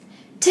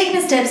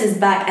Tickness Tips is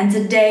back, and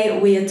today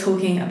we are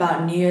talking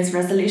about New Year's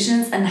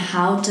resolutions and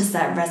how to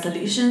set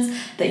resolutions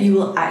that you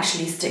will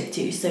actually stick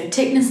to. So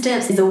Tickness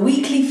Tips is a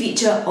weekly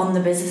feature on the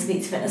Business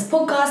Meets Fitness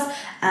podcast,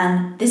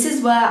 and this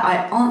is where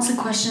I answer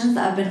questions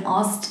that have been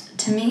asked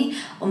to me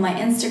on my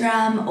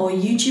Instagram or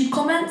YouTube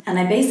comments, and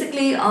I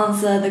basically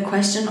answer the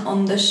question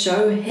on the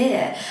show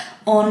here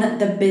on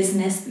the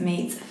Business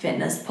Meets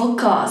Fitness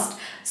podcast.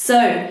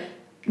 So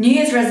New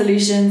Year's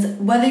resolutions,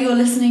 whether you're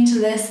listening to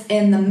this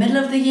in the middle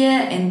of the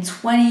year in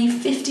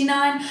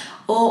 2059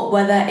 or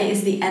whether it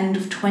is the end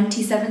of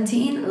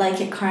 2017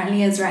 like it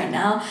currently is right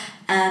now,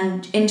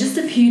 and in just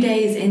a few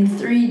days, in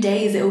 3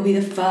 days, it will be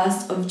the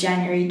 1st of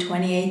January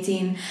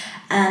 2018,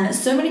 and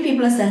so many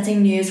people are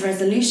setting New Year's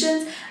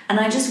resolutions, and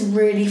I just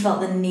really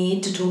felt the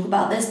need to talk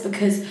about this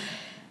because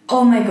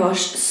oh my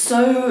gosh,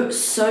 so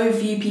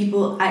few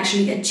people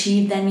actually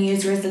achieve their New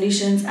Year's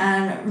resolutions,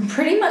 and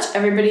pretty much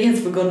everybody has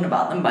forgotten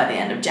about them by the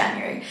end of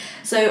January.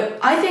 So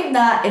I think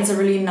that it's a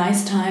really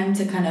nice time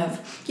to kind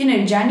of,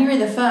 January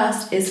the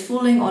 1st is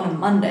falling on a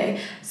Monday.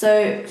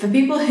 So for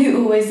people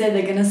who always say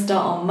they're going to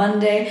start on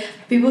Monday,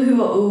 for people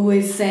who are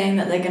always saying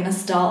that they're going to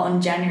start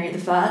on January the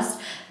 1st,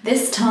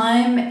 this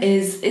time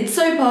it's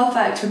so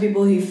perfect for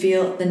people who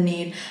feel the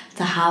need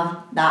to have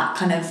that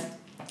kind of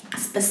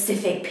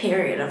specific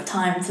period of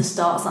time to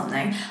start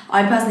something.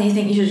 I personally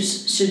think you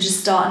should just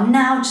start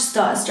now, just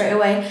start straight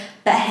away.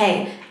 But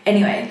hey,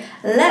 anyway,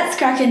 let's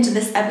crack into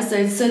this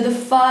episode. So the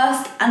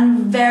first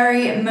and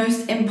very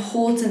most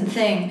important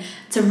thing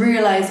to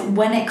realize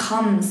when it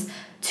comes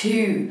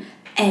to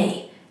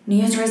a New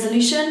Year's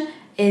resolution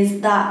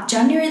is that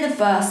January the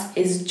 1st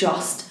is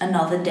just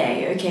another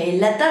day, okay?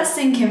 Let that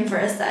sink in for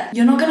a sec.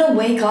 You're not gonna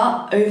wake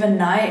up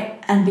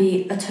overnight and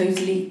be a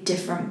totally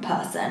different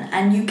person,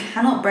 and you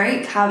cannot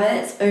break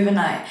habits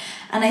overnight.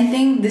 And I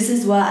think this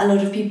is where a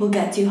lot of people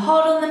get too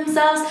hard on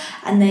themselves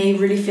and they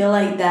really feel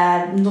like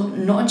they're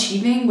not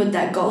achieving with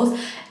their goals,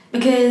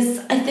 because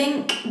I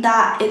think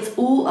that it's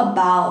all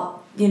about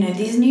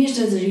these New Year's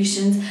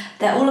resolutions,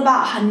 they're all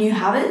about new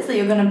habits that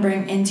you're going to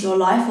bring into your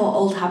life, or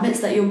old habits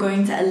that you're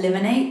going to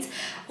eliminate,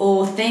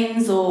 or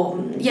things, or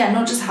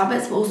not just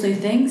habits but also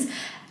things.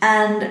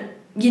 And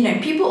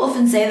people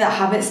often say that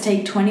habits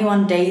take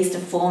 21 days to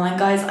form, and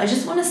guys, I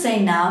just want to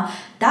say now,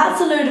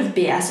 that's a load of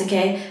BS,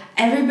 okay?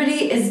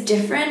 Everybody is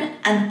different,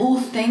 and all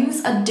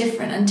things are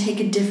different and take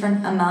a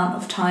different amount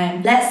of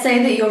time. Let's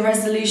say that your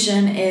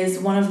resolution is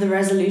one of the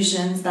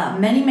resolutions that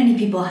many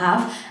people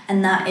have,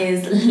 and that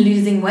is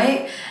losing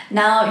weight.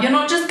 Now, you're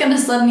not just going to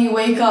suddenly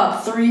wake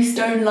up 3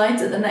 stone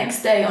lighter the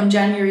next day on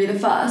January the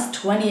 1st,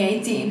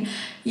 2018.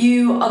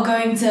 You are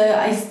going to,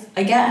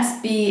 I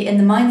guess, be in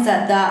the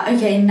mindset that,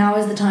 okay, now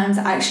is the time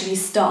to actually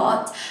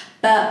start.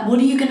 But what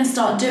are you going to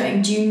start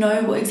doing? Do you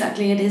know what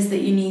exactly it is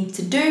that you need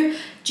to do?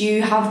 Do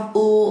you have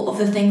all of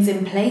the things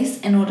in place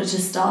in order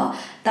to start?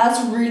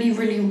 That's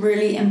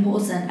really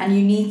important, and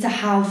you need to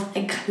have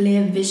a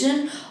clear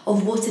vision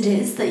of what it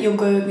is that you're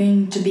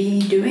going to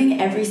be doing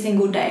every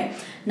single day.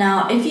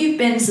 Now, if you've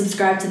been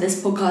subscribed to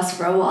this podcast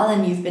for a while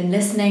and you've been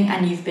listening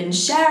and you've been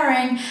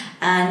sharing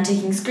and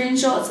taking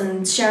screenshots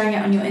and sharing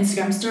it on your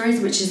Instagram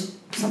stories, which is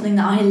something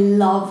that I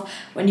love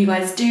when you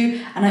guys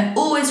do, and I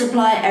always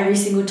reply every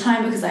single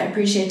time because I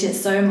appreciate it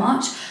so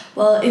much.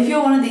 Well, if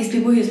you're one of these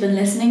people who's been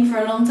listening for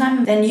a long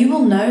time, then you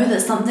will know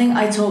that something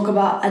I talk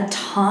about a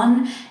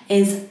ton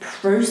is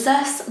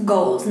process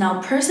goals.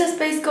 Now, process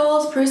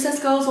goals,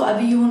 whatever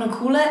you want to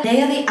call it,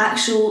 they are the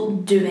actual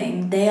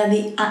doing, they are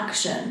the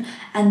action,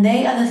 and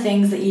they are the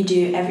things that you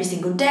do every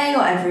single day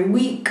or every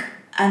week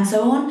and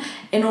so on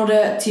in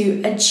order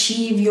to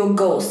achieve your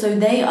goals. So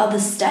they are the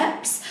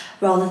steps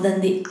rather than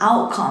the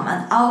outcome.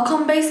 And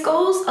outcome-based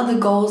goals are the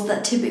goals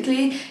that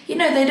typically, they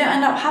don't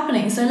end up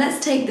happening. So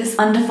let's take this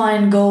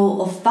undefined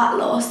goal of weight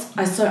loss,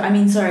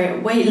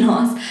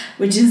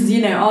 which is,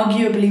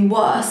 arguably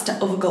worst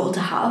of a goal to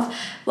have.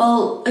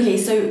 Well, okay,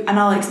 so, and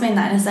I'll explain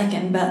that in a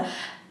second, but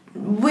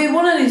we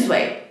want to lose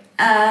weight.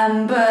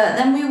 But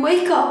then we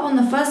wake up on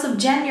the 1st of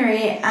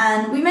January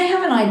and we may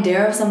have an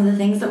idea of some of the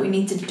things that we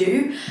need to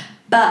do,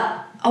 but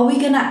are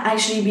we going to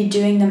actually be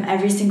doing them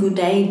every single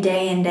day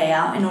in, day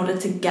out, in order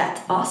to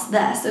get us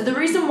there? So the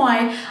reason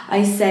why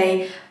I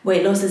say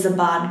weight loss is a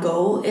bad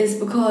goal is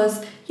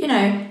because,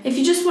 if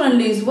you just want to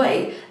lose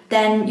weight,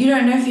 then you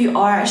don't know if you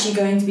are actually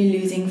going to be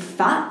losing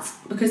fat.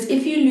 Because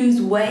if you lose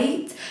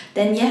weight,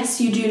 then yes,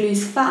 you do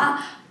lose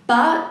fat,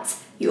 but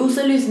you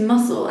also lose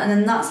muscle, and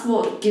then that's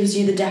what gives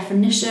you the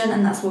definition,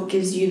 and that's what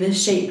gives you the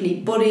shapely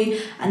body,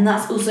 and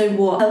that's also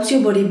what helps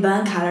your body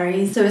burn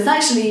calories. So it's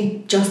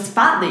actually just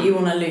fat that you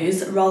want to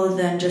lose rather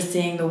than just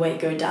seeing the weight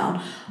go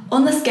down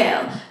on the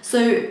scale.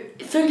 So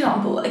for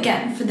example,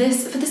 again, for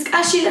this,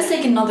 actually let's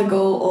take another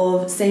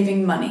goal of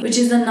saving money, which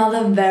is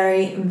another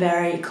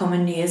very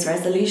common New Year's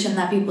resolution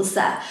that people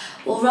set.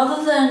 Well,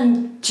 rather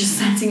than just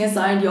setting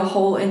aside your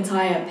whole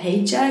entire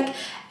paycheck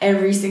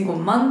every single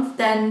month,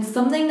 then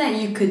something that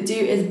you could do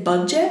is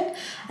budget.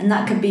 and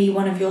that could be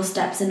one of your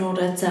steps in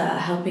order to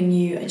helping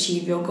you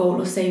achieve your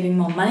goal of saving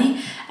more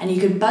money. And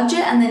you could budget,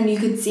 and then you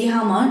could see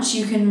how much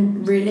you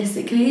can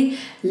realistically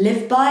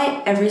live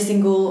by every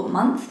single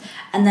month,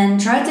 and then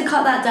try to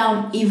cut that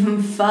down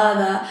even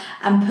further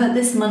and put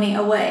this money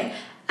away.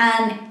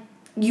 And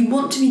you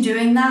want to be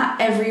doing that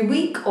every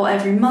week or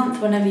every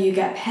month whenever you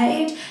get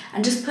paid,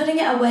 and just putting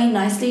it away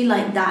nicely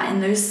like that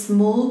in those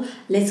small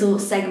little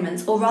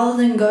segments. Or rather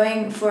than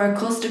going for a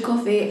Costa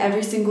coffee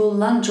every single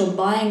lunch or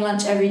buying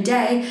lunch every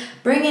day,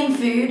 bring in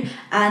food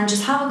and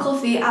just have a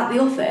coffee at the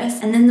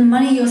office, and then the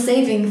money you're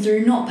saving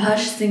through not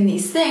purchasing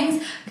these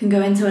things can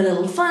go into a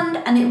little fund,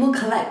 and it will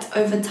collect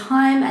over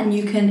time, and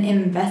you can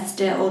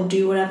invest it or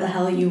do whatever the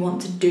hell you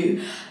want to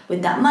do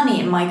with that money.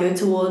 It might go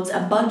towards a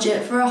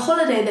budget for a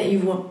holiday that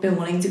you've been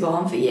wanting to go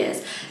on for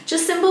years.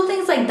 Just simple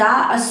things like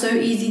that are so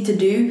easy to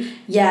do.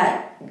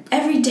 Yeah,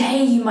 every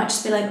day you might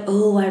just be like,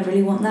 oh, I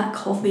really want that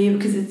coffee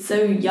because it's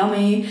so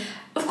yummy.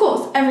 Of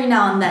course, every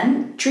now and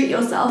then, treat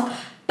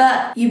yourself,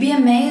 but you'd be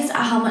amazed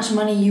at how much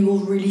money you will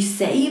really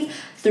save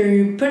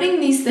through putting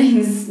these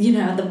things,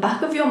 at the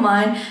back of your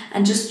mind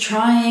and just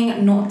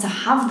trying not to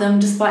have them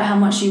despite how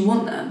much you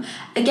want them.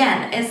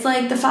 Again, it's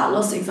like the fat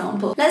loss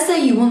example. Let's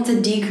say you want to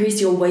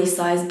decrease your waist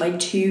size by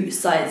 2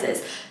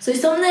 sizes. So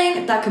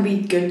something that could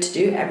be good to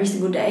do every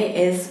single day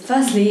is,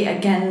 firstly,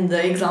 again,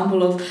 the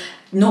example of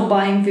not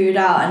buying food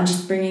out and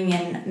just bringing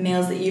in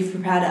meals that you've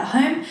prepared at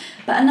home.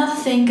 But another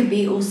thing could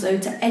be also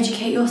to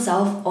educate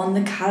yourself on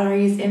the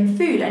calories in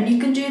food, and you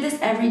can do this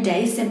every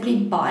day simply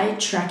by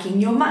tracking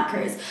your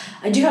macros.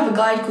 I do have a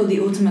guide called the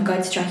Ultimate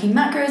Guide to Tracking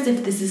Macros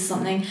if this is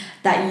something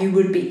that you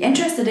would be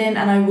interested in,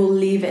 and I will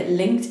leave it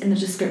linked in the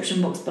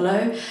description box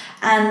below.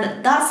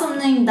 And that's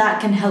something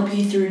that can help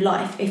you through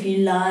life if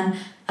you learn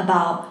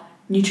about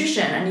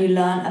nutrition and you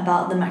learn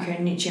about the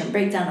macronutrient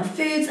breakdown of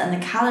foods and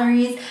the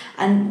calories,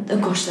 and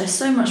gosh, there's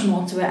so much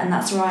more to it, and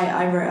that's why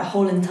I wrote a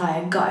whole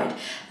entire guide.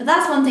 But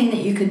that's one thing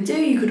that you could do.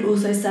 You could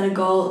also set a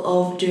goal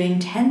of doing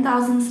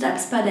 10,000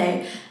 steps per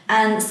day,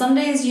 and some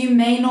days you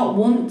may not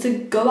want to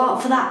go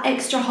out for that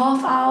extra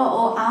half hour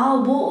or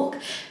hour walk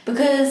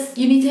because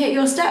you need to hit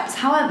your steps.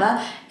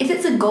 However, if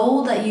it's a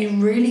goal that you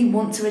really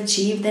want to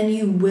achieve, then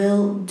you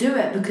will do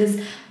it,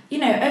 because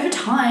over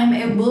time,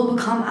 it will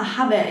become a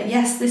habit.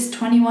 Yes, this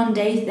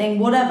 21-day thing,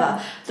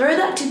 whatever. Throw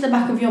that to the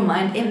back of your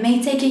mind. It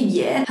may take a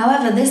year.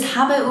 However, this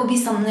habit will be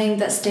something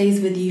that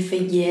stays with you for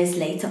years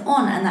later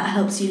on, and that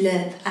helps you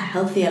live a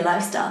healthier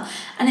lifestyle.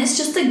 And it's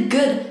just a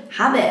good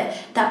habit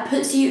that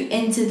puts you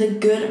into the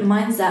good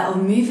mindset of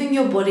moving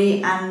your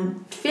body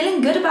and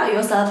feeling good about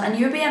yourself, and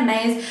you'll be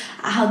amazed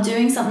at how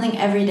doing something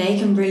every day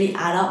can really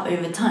add up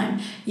over time.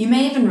 You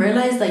may even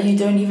realize that you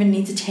don't even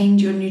need to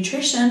change your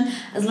nutrition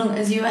as long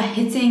as you are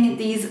hitting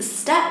these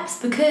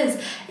steps, because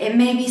it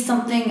may be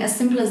something as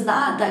simple as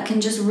that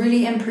can just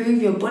really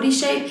improve your body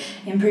shape,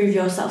 improve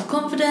your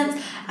self-confidence,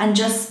 and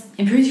just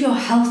improve your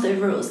health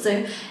overall.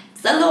 So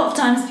a lot of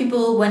times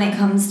people, when it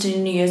comes to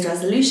New Year's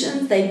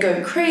resolutions, they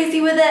go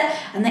crazy with it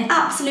and they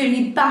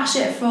absolutely bash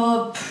it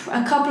for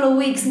a couple of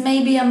weeks,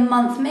 maybe a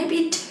month,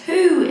 maybe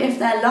 2 if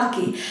they're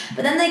lucky.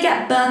 But then they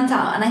get burnt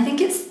out, and I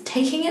think it's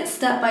taking it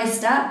step by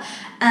step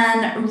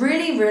and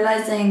really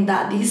realizing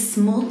that these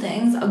small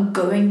things are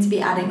going to be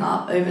adding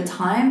up over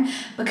time,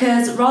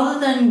 because rather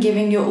than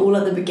giving your all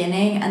at the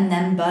beginning and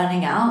then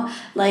burning out,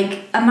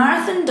 like a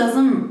marathon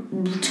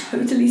doesn't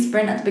totally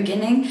sprint at the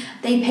beginning,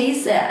 they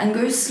pace it and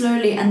go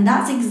slowly, and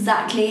that's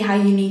exactly how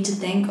you need to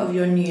think of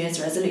your New Year's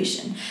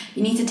resolution.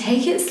 You need to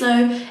take it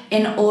slow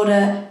in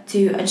order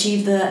to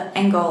achieve the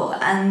end goal.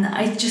 And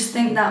I just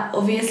think that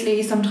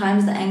obviously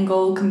sometimes the end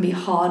goal can be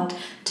hard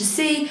to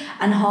see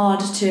and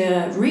hard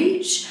to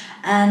reach,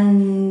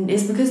 and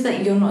it's because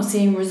that you're not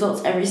seeing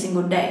results every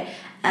single day.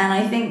 And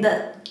I think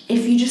that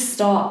if you just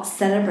start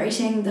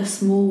celebrating the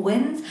small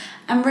wins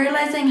and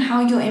realizing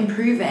how you're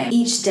improving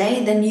each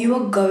day, then you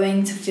are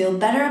going to feel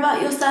better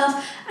about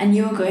yourself and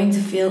you are going to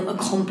feel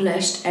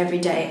accomplished every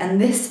day.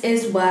 And this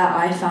is where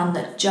I found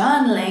that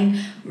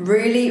journaling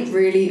really,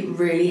 really,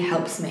 really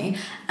helps me.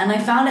 And I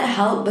found it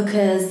helped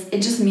because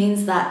it just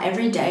means that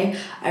every day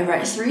I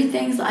write 3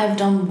 things that I've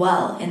done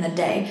well in the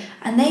day,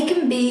 and they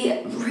can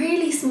be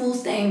really small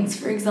things.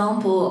 For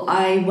example,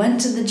 I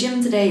went to the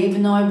gym today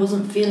even though I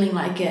wasn't feeling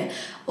like it,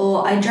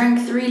 or I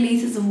drank 3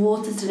 liters of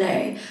water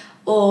today,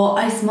 or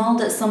I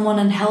smiled at someone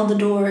and held the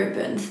door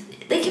open.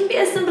 They can be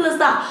as simple as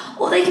that,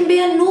 or they can be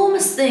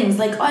enormous things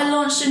like I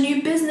launched a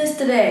new business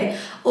today,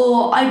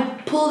 or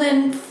I pulled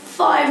in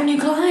 5 new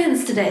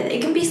clients today.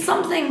 It can be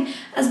something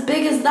as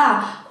big as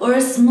that, or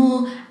as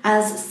small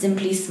as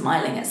simply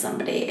smiling at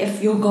somebody.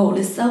 If your goal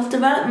is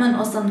self-development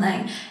or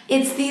something,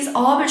 it's these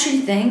arbitrary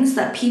things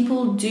that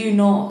people do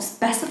not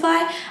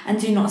specify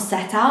and do not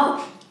set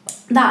out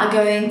that are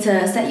going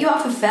to set you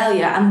up for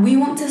failure. And we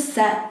want to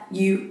set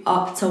you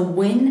up to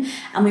win,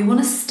 and we want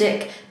to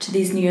stick to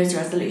these New Year's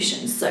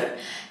resolutions. So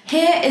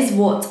here is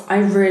what I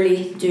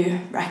really do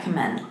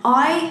recommend.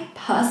 I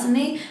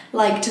personally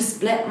like to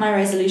split my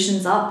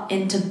resolutions up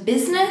into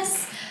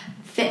business,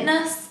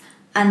 fitness,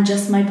 and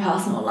just my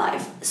personal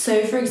life.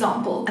 So for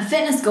example, a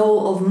fitness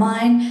goal of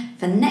mine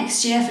for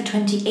next year, for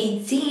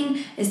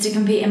 2018, is to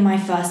compete in my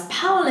first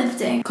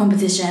powerlifting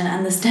competition,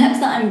 and the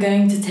steps that I'm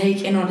going to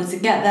take in order to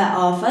get there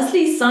are,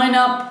 firstly, sign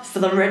up for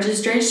the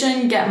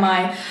registration, get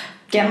my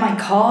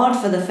card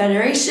for the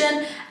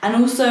federation, and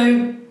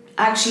also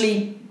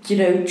actually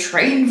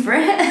train for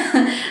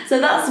it. So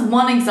that's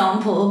one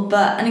example.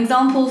 But an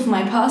example for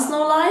my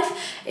personal life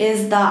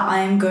is that I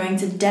am going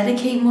to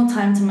dedicate more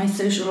time to my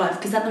social life,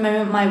 because at the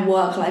moment my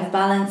work-life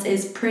balance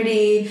is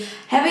pretty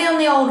heavy on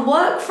the old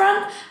work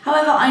front.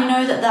 However, I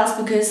know that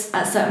that's because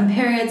at certain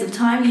periods of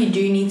time you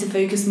do need to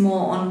focus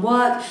more on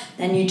work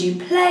than you do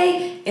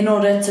play in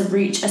order to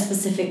reach a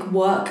specific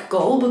work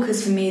goal,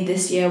 because for me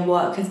this year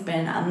work has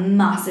been a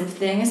massive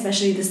thing,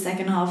 especially the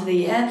second half of the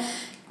year.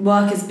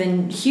 Work has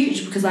been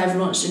huge because I've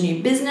launched a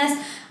new business.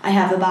 I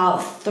have about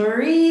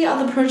 3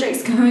 other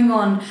projects going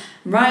on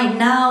right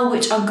now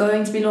which are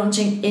going to be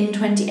launching in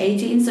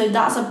 2018. So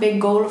that's a big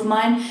goal of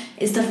mine,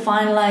 is to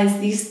finalize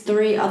these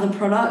 3 other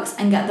products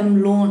and get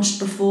them launched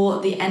before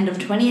the end of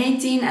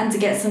 2018 and to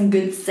get some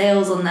good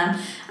sales on them.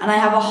 And I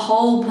have a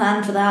whole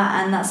plan for that,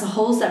 and that's a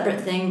whole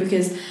separate thing,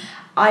 because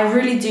I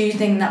really do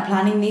think that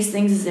planning these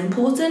things is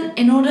important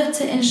in order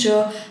to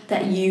ensure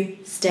that you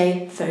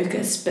stay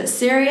focused. But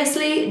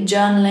seriously,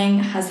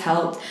 journaling has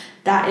helped.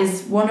 That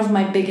is one of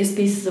my biggest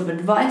pieces of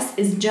advice,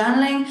 is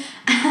journaling.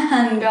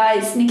 And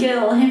guys, sneaky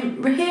little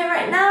hint here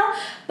right now,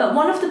 but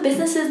one of the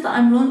businesses that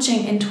I'm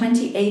launching in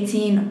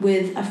 2018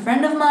 with a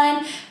friend of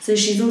mine, so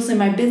she's also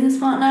my business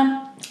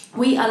partner,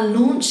 we are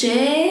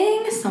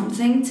launching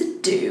something to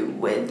do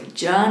with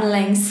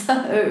journaling.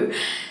 So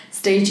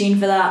stay tuned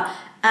for that.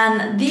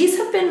 And these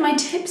have been my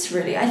tips,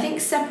 really. I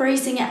think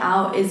separating it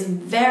out is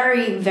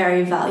very,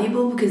 very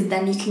valuable, because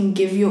then you can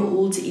give your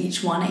all to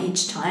each one at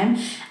each time.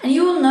 And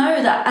you will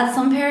know that at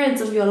some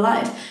periods of your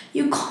life,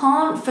 you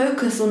can't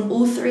focus on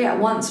all 3 at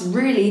once,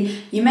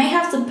 really. You may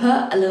have to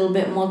put a little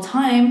bit more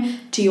time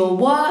to your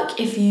work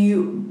if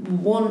you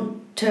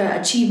want to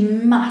achieve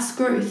mass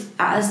growth,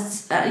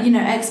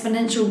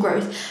 exponential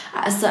growth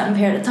at a certain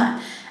period of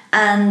time.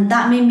 And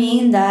that may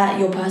mean that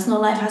your personal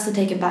life has to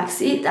take a back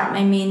seat. That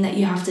may mean that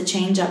you have to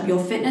change up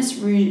your fitness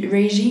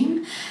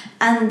regime.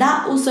 And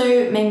that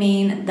also may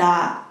mean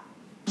that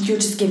you're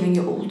just giving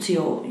your all to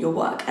your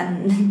work.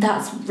 And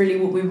that's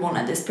really what we want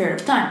at this period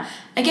of time.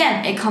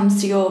 Again, it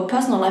comes to your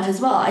personal life as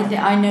well.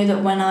 I know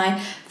that when I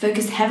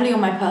focus heavily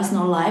on my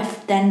personal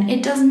life, then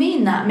it does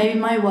mean that maybe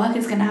my work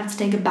is going to have to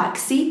take a back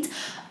seat,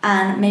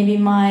 and maybe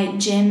my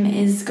gym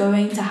is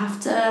going to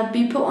have to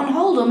be put on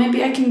hold, or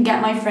maybe I can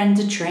get my friend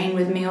to train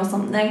with me or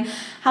something.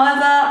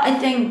 However, I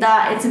think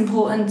that it's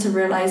important to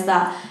realize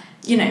that,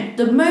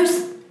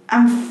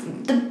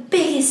 the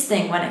biggest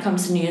thing when it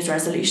comes to New Year's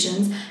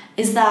resolutions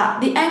is that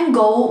the end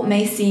goal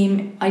may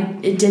seem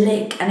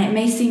idyllic and it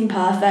may seem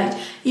perfect.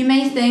 You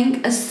may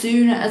think, as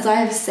soon as I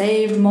have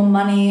saved more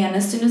money and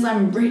as soon as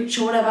I'm rich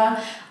or whatever,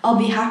 I'll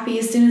be happy.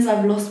 As soon as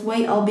I've lost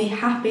weight, I'll be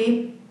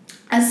happy.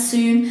 As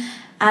soon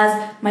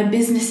as my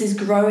business is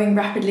growing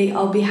rapidly,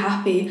 I'll be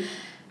happy.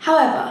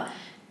 However,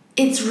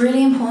 it's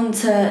really important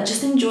to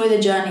just enjoy the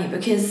journey,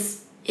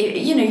 because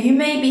you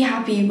may be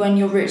happy when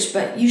you're rich,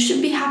 but you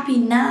should be happy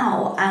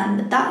now,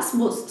 and that's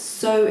what's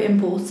so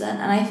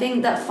important. And I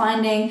think that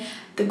finding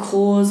the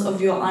cause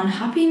of your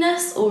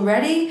unhappiness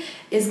already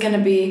is going to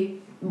be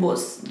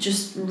what's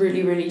just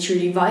really, really,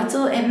 truly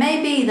vital. It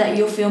may be that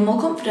you'll feel more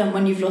confident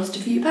when you've lost a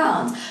few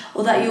pounds,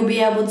 or that you'll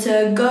be able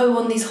to go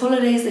on these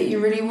holidays that you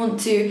really want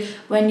to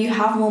when you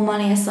have more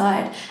money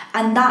aside,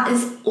 and that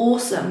is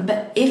awesome.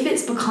 But if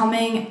it's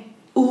becoming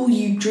all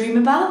you dream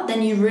about,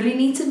 then you really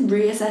need to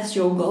reassess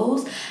your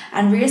goals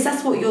and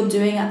reassess what you're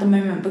doing at the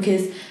moment,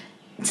 because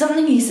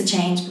something needs to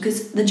change,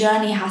 because the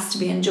journey has to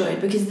be enjoyed,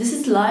 because this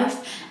is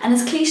life, and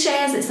as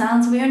cliche as it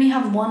sounds, we only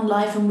have one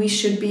life and we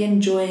should be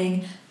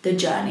enjoying the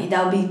journey.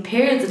 There'll be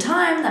periods of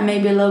time that may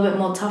be a little bit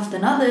more tough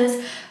than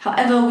others.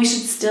 However, we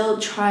should still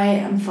try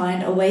and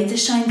find a way to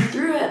shine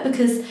through it,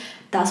 because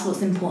that's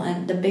what's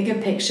important. The bigger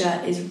picture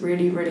is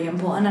really, really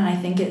important, and I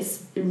think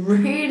it's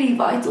really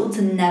vital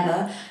to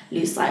never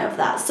lose sight of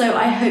that. So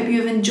I hope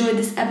you have enjoyed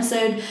this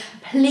episode.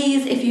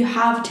 Please, if you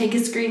have, take a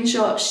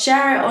screenshot,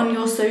 share it on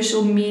your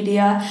social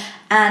media,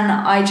 and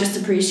I just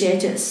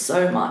appreciate it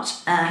so much.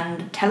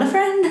 And tell a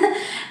friend.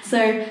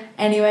 So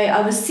anyway,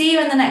 I will see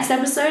you in the next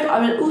episode. I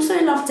would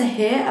also love to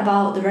hear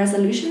about the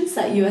resolutions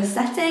that you are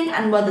setting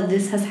and whether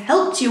this has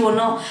helped you or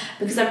not,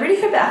 because I really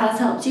hope it has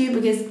helped you,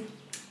 because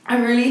I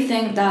really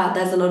think that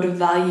there's a lot of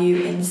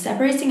value in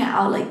separating it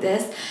out like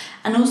this,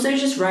 and also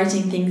just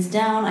writing things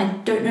down. I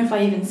don't know if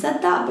I even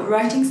said that, but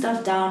writing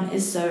stuff down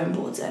is so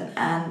important.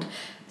 And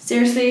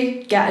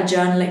seriously, get a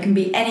journal. It can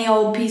be any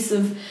old piece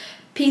of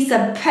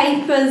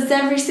papers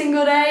every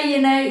single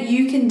day,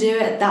 you can do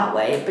it that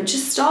way. But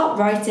just start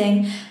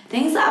writing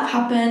things that have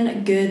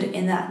happened good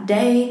in that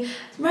day,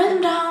 write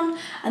them down,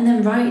 and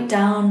then write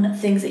down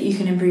things that you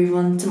can improve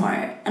on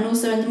tomorrow. And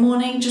also in the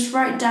morning, just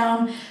write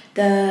down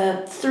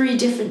the 3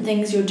 different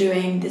things you're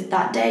doing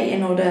that day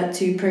in order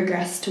to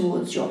progress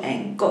towards your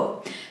end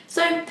goal.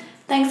 So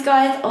Thanks,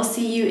 guys. I'll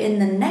see you in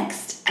the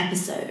next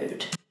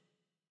episode.